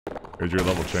Here's your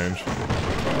level change.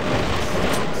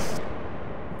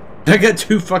 I got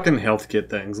 2 fucking health kit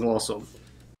things. Awesome.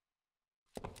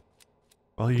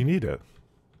 Well, you need it.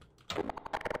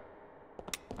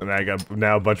 And I got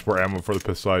now a bunch more ammo for the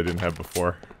pistol I didn't have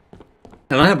before.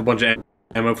 And I have a bunch of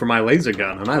ammo for my laser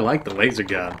gun, and I like the laser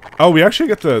gun. Oh, we actually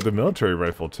get the military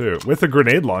rifle too, with a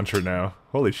grenade launcher now.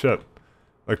 Holy shit.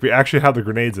 Like, we actually have the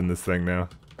grenades in this thing now.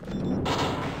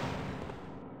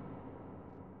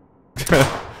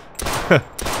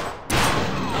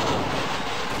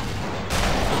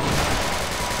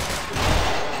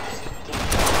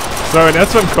 So in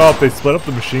SVEN Co-op, they split up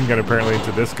the machine gun apparently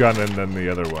into this gun and then the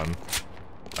other one.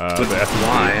 But that's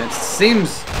why. It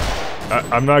seems...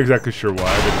 I'm not exactly sure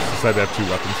why, they just decided to have 2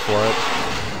 weapons for it.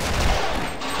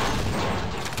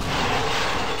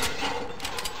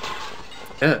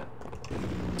 Yeah.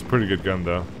 It's a pretty good gun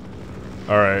though.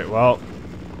 Alright, well...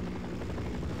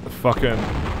 Fucking...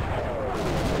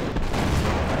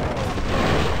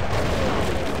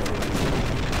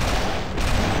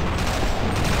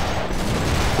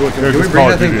 Can we bring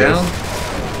that thing down?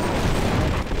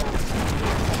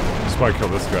 Just might kill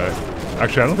this guy.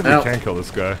 Actually, I don't think we can kill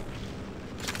this guy.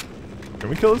 Can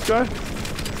we kill this guy?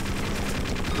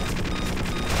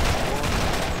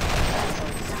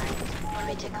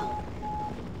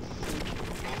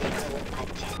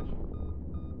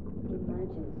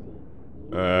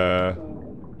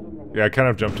 Yeah, I kind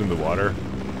of jumped in the water.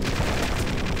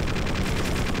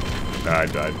 Nah, I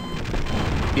died.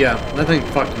 Yeah, that thing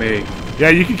fucked me. Yeah,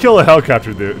 you can kill a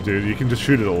helicopter, dude. You can just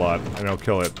shoot it a lot, and it'll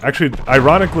kill it. Actually,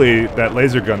 ironically, that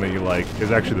laser gun that you like is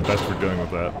actually the best for dealing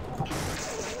with that.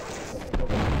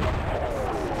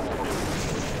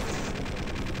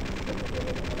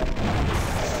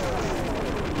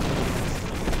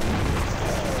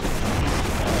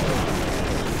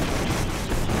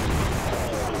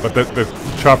 But the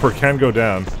chopper can go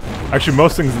down. Actually,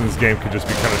 most things in this game can just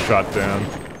be kind of shot down.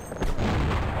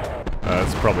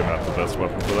 It's probably not the best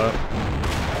weapon for that.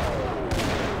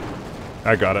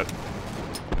 I got it.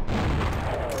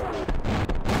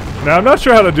 Now, I'm not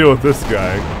sure how to deal with this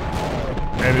guy.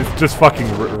 And it's just fucking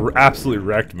absolutely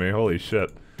wrecked me. Holy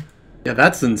shit. Yeah,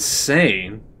 that's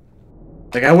insane.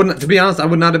 Like, I wouldn't, to be honest, I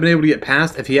would not have been able to get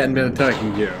past if he hadn't been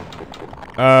attacking you.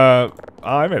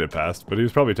 I made it past, but he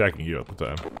was probably attacking you at the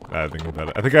time. I think about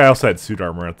it. I think I also had suit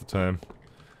armor at the time.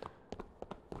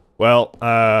 Well,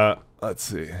 let's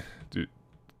see. Dude.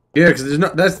 Yeah, because there's no,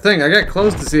 that's the thing. I got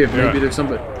close to see if maybe there's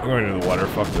something. I'm going into the water.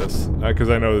 Fuck this. Because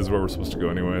I know this is where we're supposed to go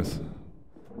anyways.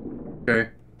 Okay.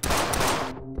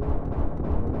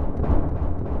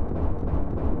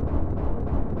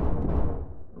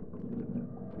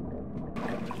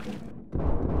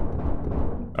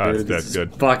 Oh, it's dead.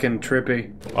 Good. Fucking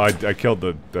trippy. Oh, I killed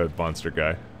the monster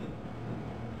guy.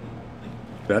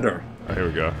 Better. Oh, here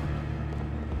we go.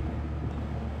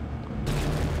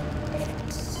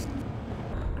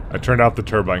 I turned off the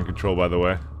turbine control, by the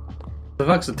way. The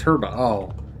fuck's a turbine?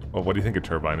 Oh. Well, what do you think a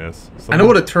turbine is? I know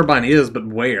what a turbine is, but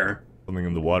where? Something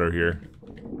in the water here.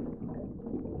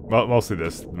 Well, mostly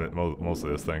this.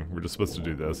 Mostly this thing. We're just supposed to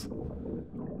do this.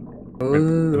 The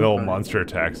little monster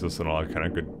attacks us and all that kind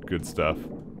of good stuff.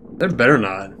 They better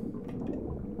not.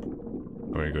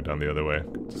 I'm gonna go down the other way,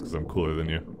 just because I'm cooler than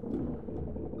you.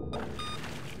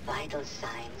 Vital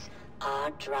signs are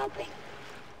dropping.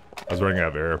 I was running out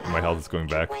of air, but my health is going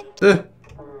back. 25%.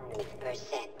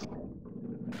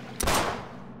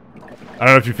 I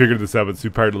don't know if you figured this out, but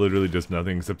suit power literally does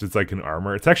nothing except it's like an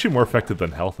armor. It's actually more effective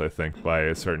than health, I think, by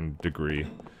a certain degree.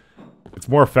 It's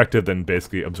more effective than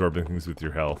basically absorbing things with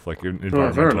your health, like your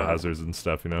environmental hazards and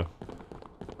stuff, you know?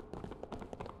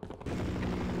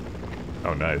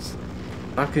 Oh, nice.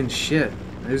 Fucking shit.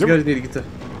 These guys need to get the...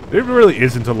 There really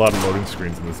isn't a lot of loading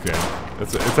screens in this game.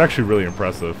 It's actually really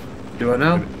impressive. Do it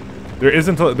now? There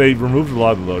isn't. They removed a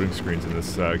lot of the loading screens in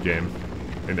this game,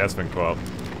 in SVEN Co-op.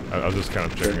 I was just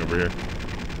kind of checking over here.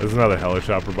 There's another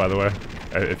helicopter, by the way.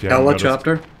 If you haven't noticed.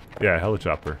 Helicopter? Yeah,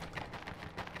 helicopter.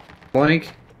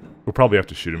 Blank? We'll probably have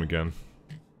to shoot him again.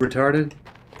 Retarded?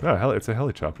 No, it's a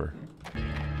helicopter.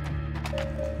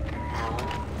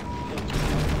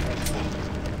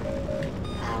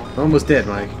 Almost dead,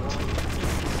 Mike.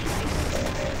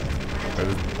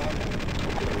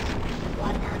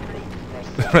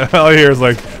 All I hear is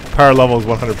like, power level is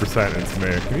 100% and it's me.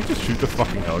 Can you just shoot the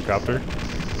fucking helicopter?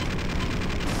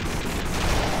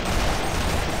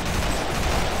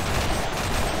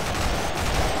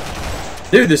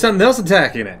 Dude, there's something else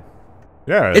attacking it.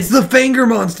 Yeah. It's the finger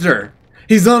monster!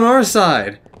 He's on our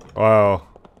side! Wow.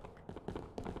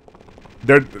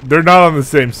 They're not on the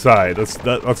same side. Let's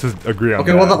just agree on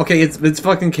that. Okay, well, okay, it's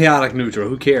fucking chaotic neutral.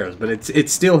 Who cares? But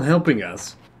it's still helping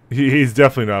us. He's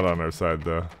definitely not on our side,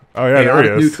 though. Oh, yeah, Hey, there he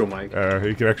is. neutral, Mike.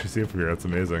 You can actually see him from here. That's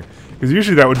amazing. Because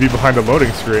usually that would be behind a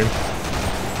loading screen.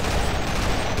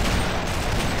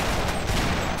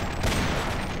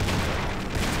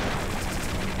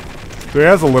 So he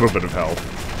has a little bit of health.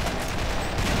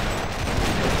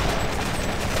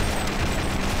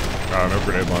 Oh, no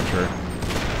grenade launcher.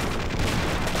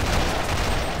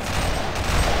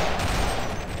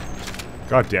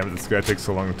 God damn it, this guy takes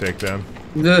so long to take down.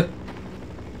 Duh.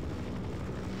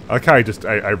 I like how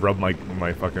I rub my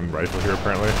fucking rifle here,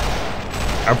 apparently.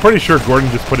 I'm pretty sure Gordon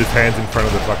just put his hands in front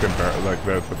of the fucking, like,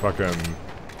 the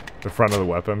front of the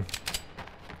weapon.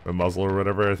 The muzzle or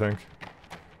whatever, I think.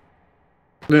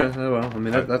 Yeah, oh well, I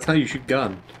mean, that's how you shoot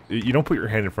gun. You don't put your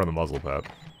hand in front of the muzzle, Pat.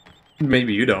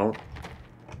 Maybe you don't.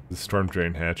 The storm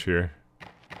drain hatch here.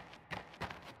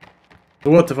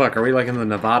 What the fuck, are we like in the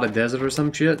Nevada desert or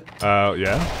some shit?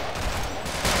 Yeah.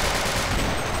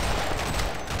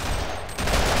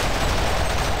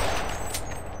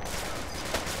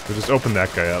 So just open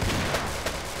that guy up.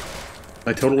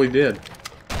 I totally did.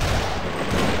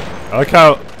 I like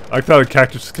how the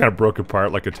cactus just kind of broke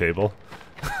apart like a table.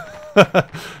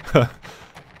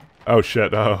 Oh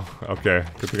shit, oh, okay.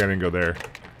 Good thing I didn't go there.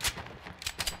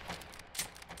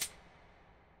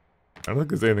 I don't think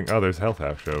there's anything. Oh, there's health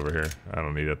hatch over here. I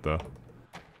don't need it though.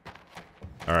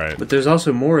 Alright. But there's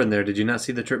also more in there. Did you not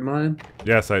see the trip mine?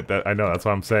 Yes, I know, that's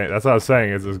what I'm saying. That's what I was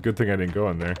saying, is it's a good thing I didn't go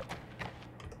in there.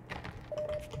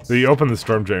 So you open the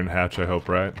storm drain hatch, I hope,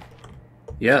 right?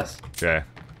 Yes. Okay.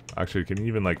 Actually, can you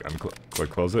even, like,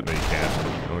 close it? No, you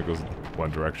can't. It only goes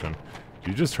one direction.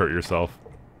 Did you just hurt yourself?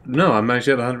 No, I'm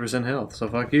actually at 100% health, so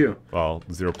fuck you. Well,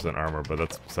 0% armor, but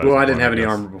that's besides Well, the I didn't point, have any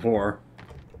guess. armor before.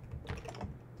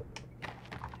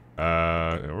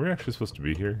 Are we actually supposed to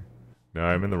be here? No,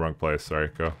 I'm in the wrong place. Sorry,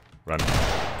 go. Run. Get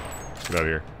out of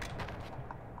here.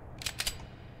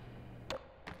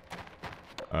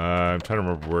 I'm trying to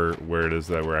remember where it is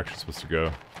that we're actually supposed to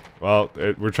go. Well,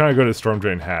 we're trying to go to Storm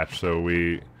Drain Hatch, so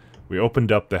we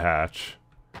opened up the hatch.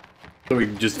 So we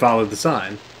just followed the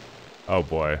sign. Oh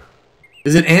boy.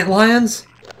 Is it antlions?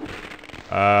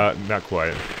 Not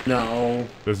quite. No.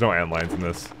 There's no antlions in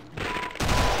this.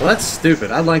 Well, that's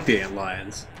stupid. I like the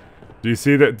antlions. Do you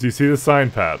see that? Do you see the sign,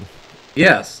 Pat?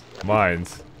 Yes.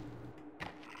 Mines.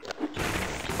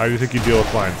 How do you think you deal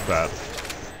with mines, Pat?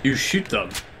 You shoot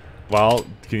them. Well,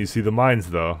 can you see the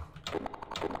mines, though?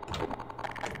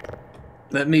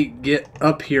 Let me get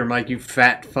up here, Mike, you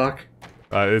fat fuck.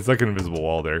 It's like an invisible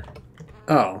wall there.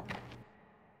 Oh.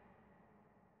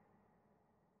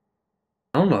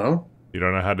 I don't know. You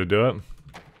don't know how to do it?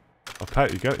 Oh,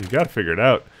 Pat, you got to figure it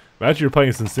out. Imagine you're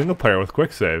playing some single player with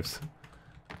quick saves.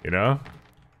 You know?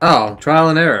 Oh, trial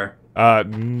and error.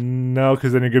 No,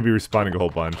 because then you're gonna be respawning a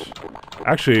whole bunch.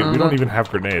 Actually, we don't even have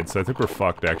grenades, so I think we're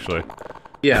fucked. Actually.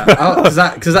 Yeah, because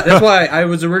that's why I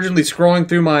was originally scrolling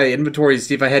through my inventory to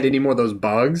see if I had any more of those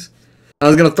bugs. I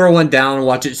was gonna throw one down and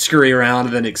watch it scurry around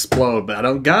and then explode, but I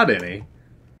don't got any.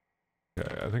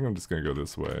 Okay, I think I'm just gonna go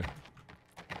this way.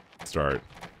 Start.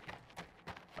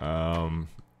 Yeah,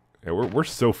 we're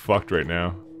so fucked right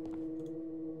now.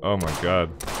 Oh my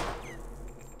god.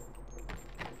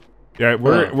 Yeah,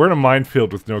 we're in a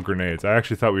minefield with no grenades. I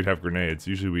actually thought we'd have grenades.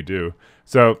 Usually we do.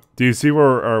 So, do you see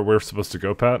where we're supposed to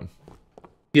go, Pat?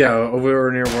 Yeah,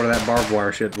 over near where that barbed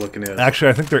wire shit looking is. Actually,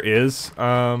 I think there is.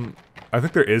 I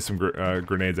think there is some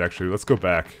grenades. Actually, let's go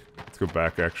back. Let's go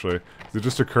back. Actually, it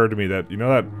just occurred to me that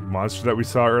that monster that we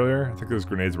saw earlier. I think those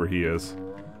grenades where he is.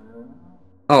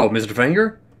 Oh, Mr.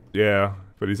 Finger? Yeah,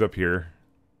 but he's up here.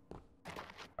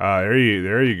 There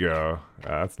you go.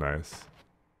 That's nice.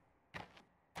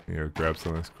 You know, grab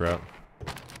some of this crap.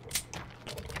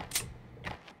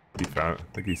 He found it.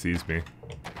 I think he sees me.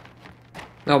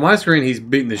 No, my screen, he's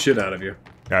beating the shit out of you.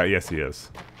 Yes, he is.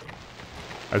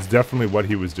 That's definitely what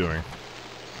he was doing.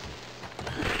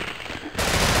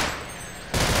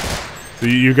 So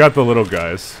you got the little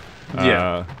guys.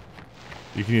 Yeah.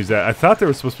 You can use that. I thought there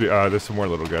was supposed to be... there's some more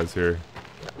little guys here.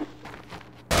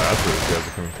 That's where these guys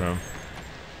are coming from.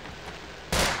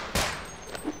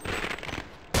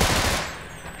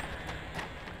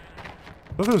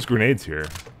 I thought there was grenades here.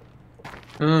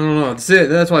 I don't know. That's it.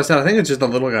 That's why I said I think it's just the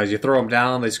little guys. You throw them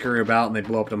down, they scurry about, and they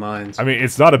blow up the mines. I mean,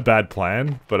 it's not a bad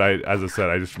plan, but as I said,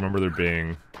 I just remember there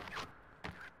being...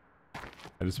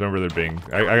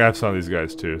 I have some of these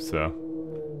guys too, so...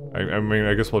 I mean,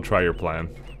 I guess we'll try your plan.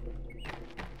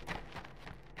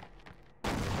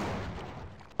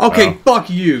 Okay, fuck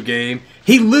you, game.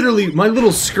 He literally, my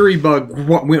little scurry bug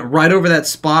went right over that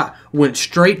spot, went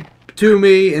straight to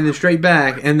me, and then straight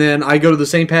back, and then I go to the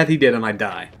same path he did, and I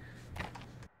die.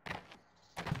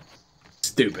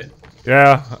 Stupid.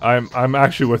 Yeah, I'm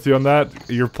actually with you on that.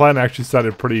 Your plan actually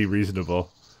sounded pretty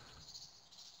reasonable.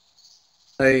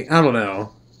 I don't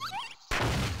know.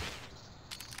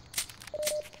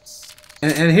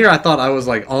 And here I thought I was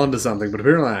like onto something, but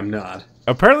apparently I'm not.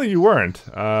 Apparently you weren't,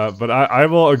 but I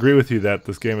will agree with you that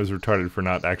this game is retarded for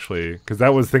not actually, because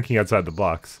that was thinking outside the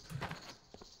box.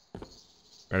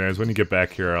 Anyways, when you get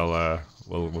back here, I'll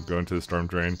we'll go into the storm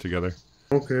drain together.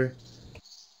 Okay.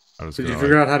 Did you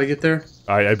figure out how to get there?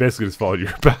 I basically just followed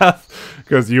your path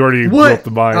because you already What? built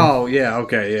the mine. Oh yeah,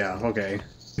 okay, yeah, okay.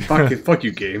 Fuck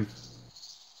you, game.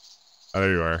 Oh,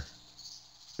 there you are.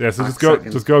 Yeah, so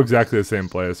Second. just go exactly the same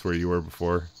place where you were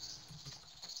before.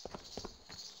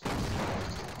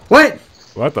 What?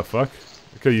 What the fuck?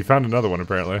 Okay, you found another one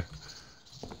apparently.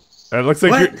 It looks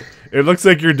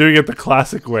like you're doing it the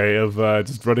classic way of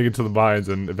just running into the mines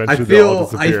and eventually they'll all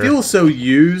disappear. I feel so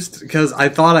used because I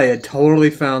thought I had totally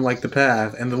found like the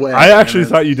path and the way. I actually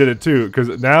thought you did it too,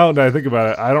 because now that I think about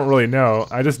it, I don't really know.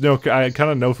 I just know I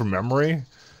kind of know from memory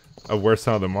of where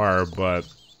some of them are, but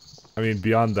I mean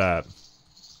beyond that,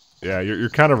 yeah, you're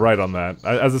kind of right on that.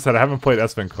 As I said, I haven't played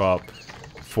SVEN co-op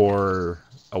for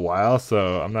a while,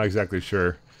 so I'm not exactly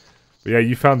sure. But yeah,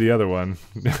 you found the other one.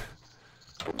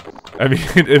 I mean,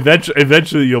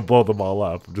 eventually you'll blow them all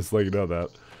up. Just let you know that.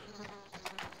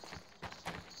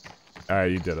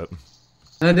 Alright, you did it.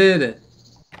 I did it.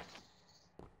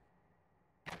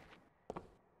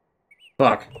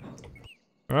 Fuck.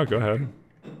 Oh, go ahead.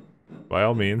 By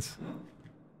all means.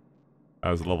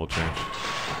 That was a level change.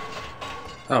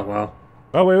 Oh well.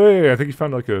 Oh wait! I think you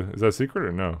found like a. Is that a secret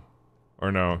or no?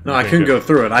 Or no? No, I couldn't go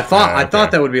through it. I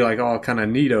thought that would be like all kind of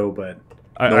neato, but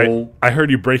no. I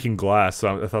heard you breaking glass,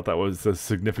 so I thought that was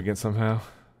significant somehow.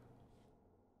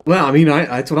 Well, I mean,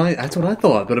 that's what I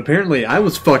thought, but apparently I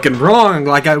was fucking wrong.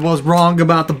 Like I was wrong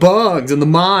about the bugs and the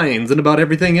mines and about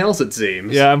everything else. It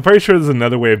seems. Yeah, I'm pretty sure there's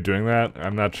another way of doing that.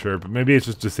 I'm not sure, but maybe it's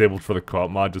just disabled for the co-op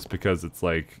mod, just because it's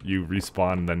like you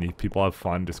respawn and then people have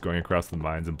fun just going across the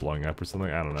mines and blowing up or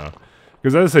something. I don't know.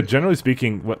 Because as I said, generally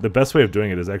speaking, the best way of doing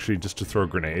it is actually just to throw a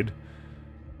grenade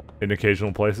in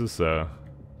occasional places. So,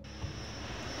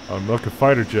 I'll milk a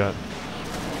fighter jet,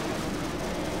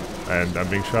 and I'm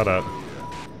being shot at.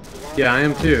 Yeah, I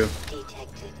am too.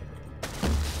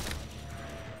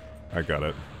 I got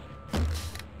it.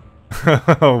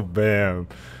 Oh, bam.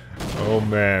 Oh,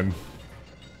 man.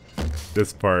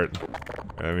 This part.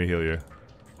 Let me heal you.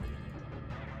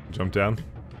 Jump down.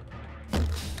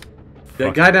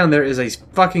 That guy down there is a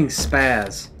fucking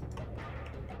spaz.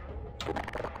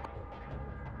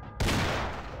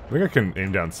 I think I can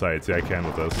aim down sights. Yeah, I can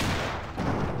with this.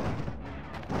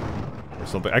 Or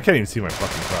something. I can't even see my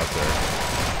fucking crosshair.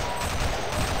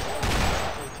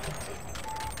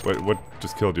 What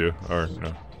just killed you? Or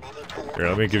no? Here,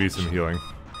 let me give you some healing.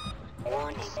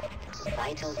 Warning.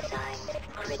 Vital signs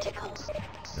critical.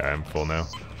 Yeah, I'm full now.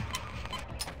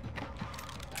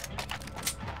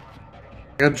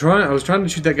 I was trying to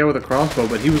shoot that guy with a crossbow,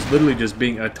 but he was literally just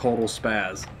being a total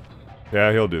spaz.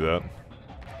 Yeah, he'll do that.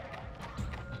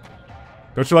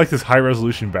 Don't you like this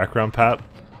high-resolution background, Pat?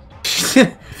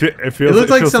 It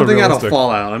looks like feels something so out of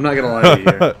Fallout. I'm not gonna lie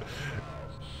to you.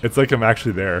 It's like I'm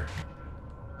actually there.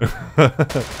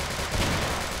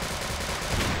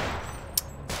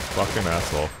 Fucking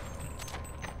asshole.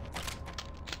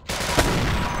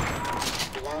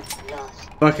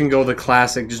 Fucking go the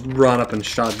classic, just run up and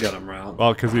shotgun him route.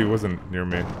 Well, because he wasn't near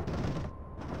me.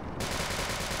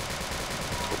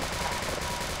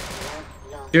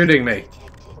 Shooting me.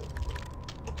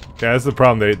 Yeah, that's the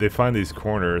problem. They find these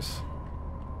corners.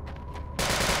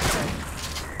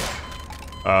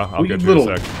 I'll get you in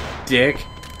a sec. Dick.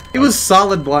 He was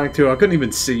solid blind too. I couldn't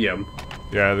even see him.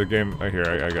 Yeah, the game. Here,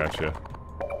 I got you.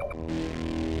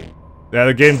 Yeah,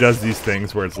 the game does these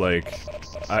things where it's like,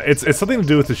 it's something to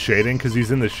do with the shading because he's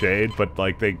in the shade, but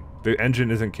like the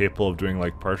engine isn't capable of doing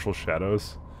like partial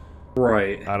shadows.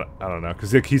 Right. I don't know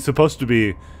because he's supposed to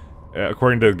be,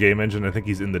 according to the game engine, I think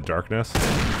he's in the darkness.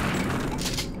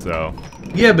 So.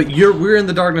 Yeah, but we're in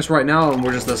the darkness right now, and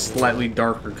we're just a slightly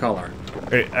darker color.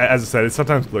 As I said, it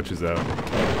sometimes glitches out.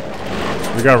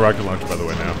 We got a rocket launcher, by the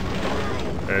way, now.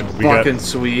 And we fucking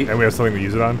sweet. And we have something to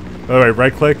use it on. By the way,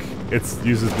 right-click, it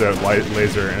uses the light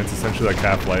laser, and it's essentially like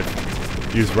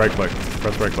Half-Life. Use right-click.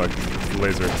 Press right-click.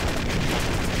 Laser.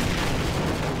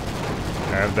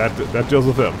 And that deals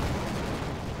with him.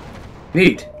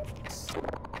 Neat.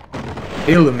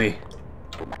 Heal me.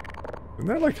 Isn't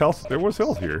that like health? There was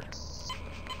health here.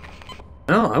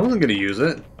 No, I wasn't gonna use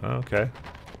it. Oh, okay.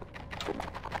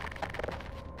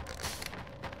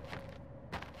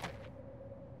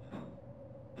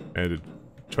 And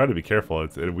try to be careful.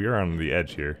 We are on the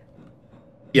edge here.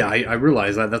 Yeah, I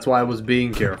realize that. That's why I was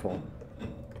being careful.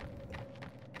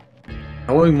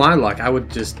 Knowing my luck, I would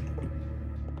just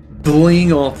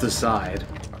bling off the side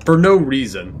for no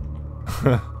reason.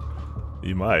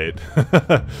 You might.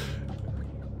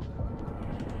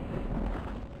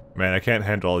 Man, I can't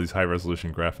handle all these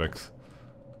high-resolution graphics.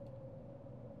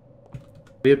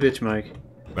 Be a bitch, Mike.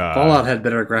 Fallout had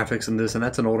better graphics than this, and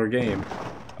that's an older game.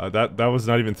 That was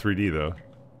not even 3D, though.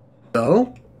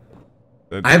 So?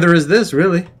 Either is this,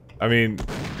 really. I mean,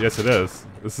 yes it is.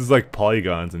 This is like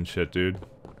polygons and shit, dude.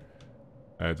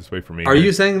 Just wait for me. Are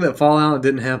you saying that Fallout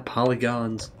didn't have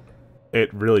polygons?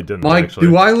 It really didn't, Mike, actually.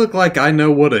 do I look like I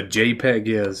know what a JPEG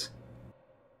is?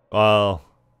 Well,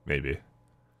 maybe.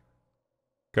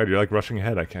 God, you're like rushing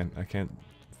ahead. I can't.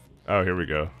 Oh, here we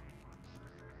go.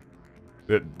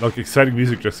 Like, exciting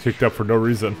music just kicked up for no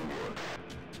reason.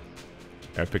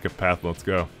 Yeah, pick a path, let's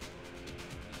go.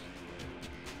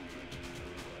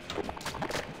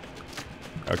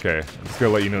 Okay, I'm just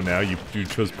gonna let you know now, you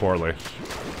chose poorly.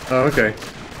 Oh, okay.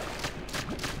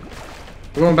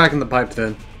 We're going back in the pipe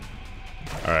then.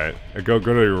 Alright, go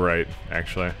to your right,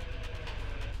 actually.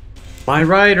 My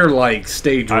right or like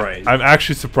stage right? I'm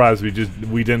actually surprised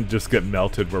we didn't just get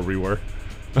melted where we were.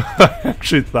 I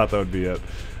actually thought that would be it.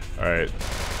 Alright.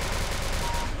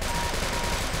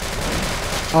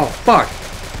 Oh, fuck.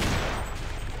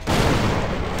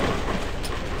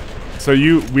 So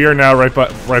we are now right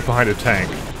behind a tank.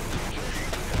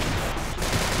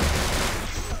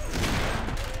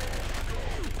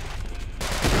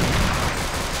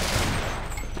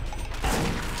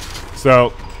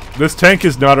 So, this tank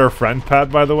is not our friend,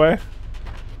 Pat, by the way.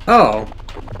 Oh.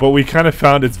 But we kind of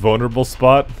found its vulnerable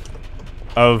spot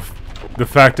of the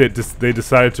fact that they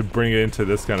decided to bring it into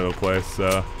this kind of a place,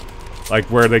 so, like,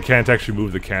 where they can't actually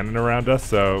move the cannon around us,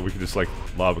 so we can just, like,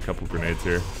 lob a couple grenades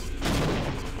here.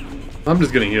 I'm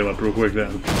just gonna heal up real quick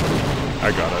then.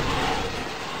 I got it.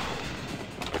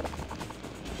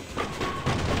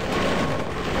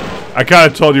 I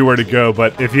kind of told you where to go,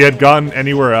 but if you had gone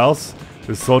anywhere else,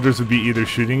 the soldiers would be either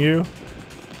shooting you,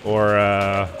 or,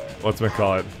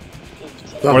 whatchamacallit,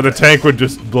 or the tank would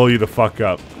just blow you the fuck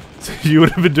up. So you would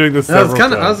have been doing this several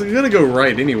times. I was gonna go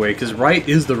right anyway, because right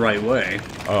is the right way.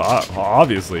 Oh,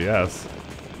 obviously, yes.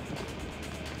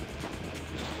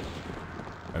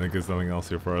 I think there's nothing else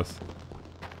here for us.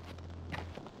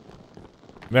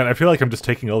 Man, I feel like I'm just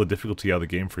taking all the difficulty out of the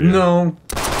game for you. No.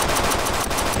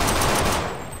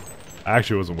 I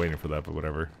actually wasn't waiting for that, but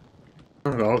whatever.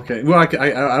 Oh, okay. Well,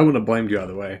 I wouldn't have blamed you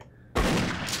either way. What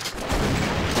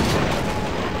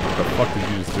the fuck did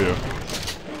you just do?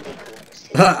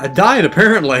 I died,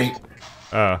 apparently.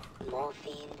 Well,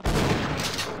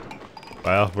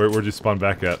 where'd you spawn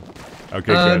back at?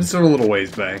 Okay, good. Just a little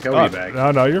ways back. I'll be back.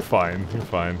 No, you're fine. You're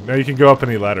fine. Now you can go up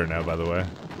any ladder now, by the way.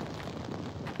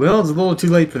 Well, it's a little too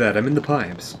late for that. I'm in the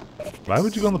pipes. Why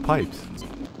would you go in the pipes?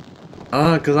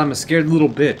 Because I'm a scared little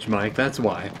bitch, Mike. That's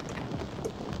why.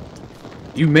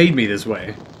 You made me this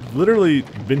way. You've literally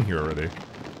been here already.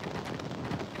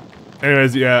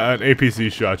 Anyways, yeah, an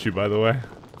APC shot you, by the way.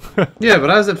 Yeah, but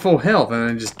I was at full health and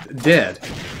I'm just dead.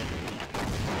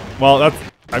 Well, that's...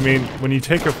 I mean, when you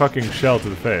take a fucking shell to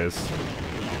the face,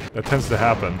 that tends to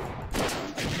happen.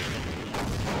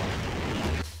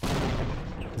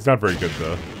 He's not very good,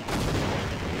 though.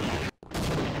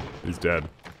 He's dead.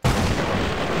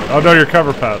 Oh no, your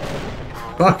cover, Pat.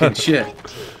 Fucking shit.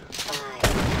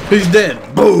 He's dead.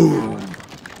 Boom!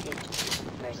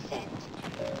 50%.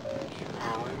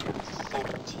 Power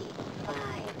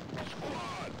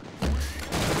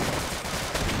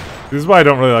 75%. This is why I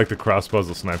don't really like the crossbow as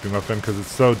a sniping weapon, because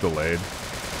it's so delayed.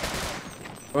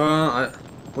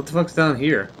 What the fuck's down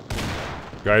here?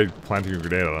 Guy planting a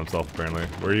grenade on himself, apparently.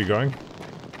 Where are you going?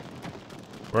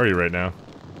 Where are you right now?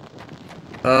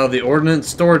 The ordnance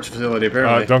storage facility,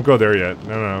 apparently. Don't go there yet.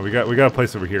 No, we got a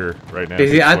place over here right now.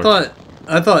 See, I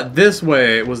thought this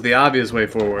way was the obvious way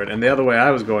forward, and the other way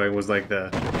I was going was like the...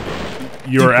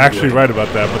 You were actually right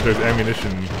about that, but there's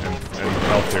ammunition and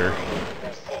health here.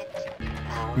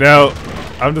 Now,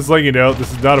 I'm just letting you know, this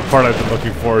is not a part I've been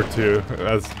looking forward to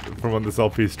from when this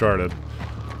LP started.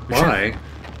 Why?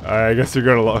 I guess you're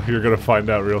gonna find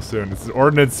out real soon. It's an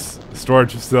ordnance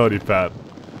storage facility, Pat.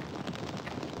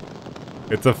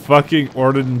 It's a fucking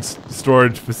ordnance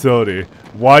storage facility.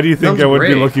 Why do you think I would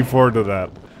be looking forward to that?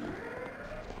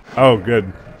 Oh,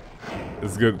 good.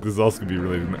 This is good. This is also gonna be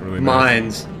really nice.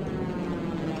 Mines.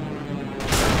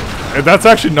 And that's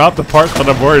actually not the part that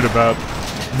I'm worried about.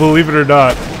 Believe it or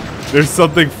not, there's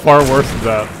something far worse than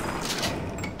that.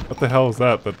 What the hell is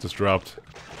that just dropped?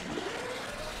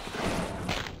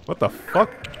 What the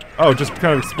fuck? Oh, just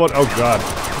kind of exploded. Oh god.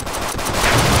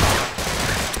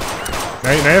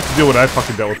 Now you have to deal with what I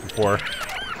fucking dealt with before.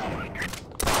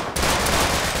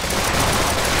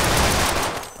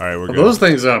 Alright, we're good. Those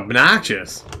things are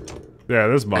obnoxious. Yeah,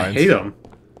 there's mines. I hate them.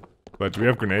 But do we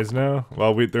have grenades now?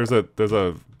 Well, there's a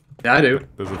Yeah, I do.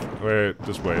 wait,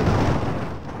 just wait.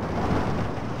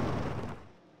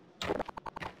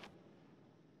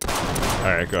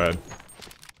 Alright, go ahead.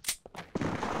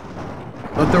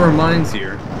 But there were mines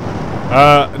here.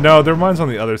 No, there are mines on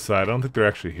the other side. I don't think they're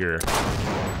actually here.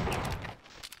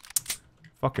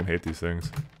 Fucking hate these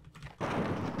things.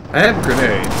 I have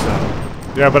grenades,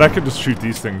 so... Yeah, but I could just shoot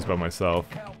these things by myself.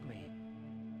 Help me.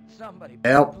 Somebody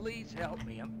Help. please help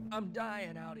me. I'm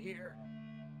dying out here.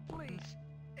 Please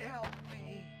help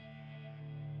me.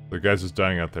 The guy's just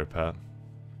dying out there, Pat.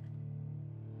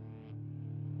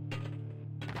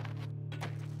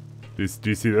 Do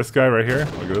you see this guy right here?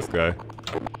 Look at this guy.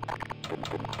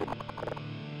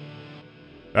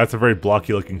 That's a very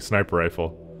blocky looking sniper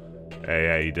rifle. Hey,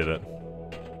 yeah, you did it.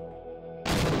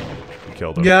 You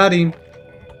killed him. Got him.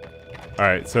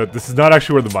 Alright, so this is not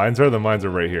actually where the mines are. The mines are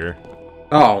right here.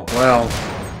 Oh, well.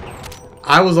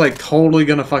 I was like totally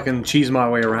gonna fucking cheese my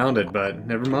way around it, but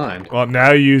never mind. Well,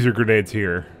 now you use your grenades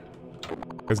here.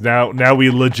 Because now we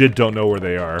legit don't know where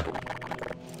they are.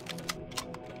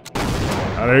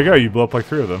 Oh, there you go. You blew up like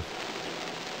 3 of them.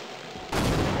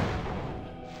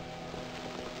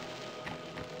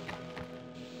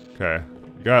 Okay.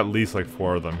 You got at least like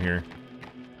 4 of them here.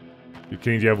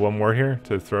 Do you have one more here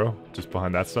to throw? Just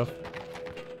behind that stuff?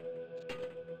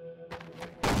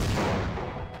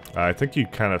 I think you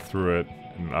kind of threw it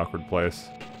in an awkward place.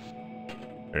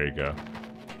 There you go.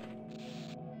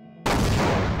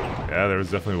 Yeah, there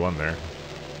was definitely one there.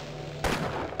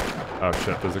 Oh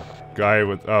shit, there's a guy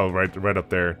with... Oh, right up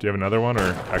there. Do you have another one,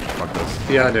 or... Actually, fuck this.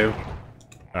 Yeah, I do.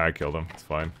 I killed him. It's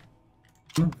fine.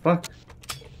 Fuck.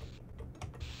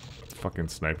 Fucking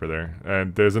sniper there.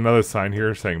 And there's another sign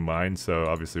here saying mine, so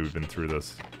obviously we've been through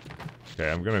this.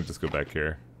 Okay, I'm gonna just go back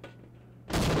here.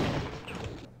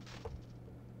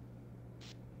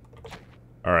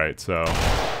 Alright, so...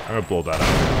 I'm gonna blow that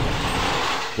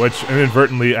up. Which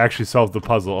inadvertently actually solved the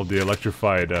puzzle of the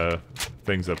electrified,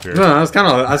 things up here. No, I was kind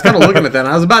of looking at that. And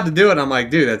I was about to do it. And I'm like,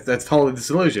 dude, that's totally the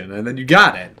solution. And then you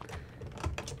got it.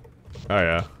 Oh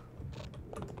yeah.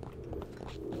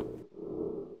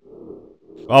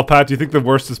 Well, Pat, do you think the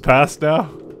worst is past now?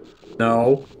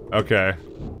 No. Okay.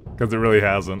 Because it really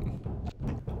hasn't.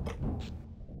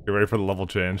 Get ready for the level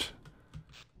change.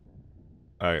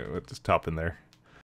 Alright, let's just top in there.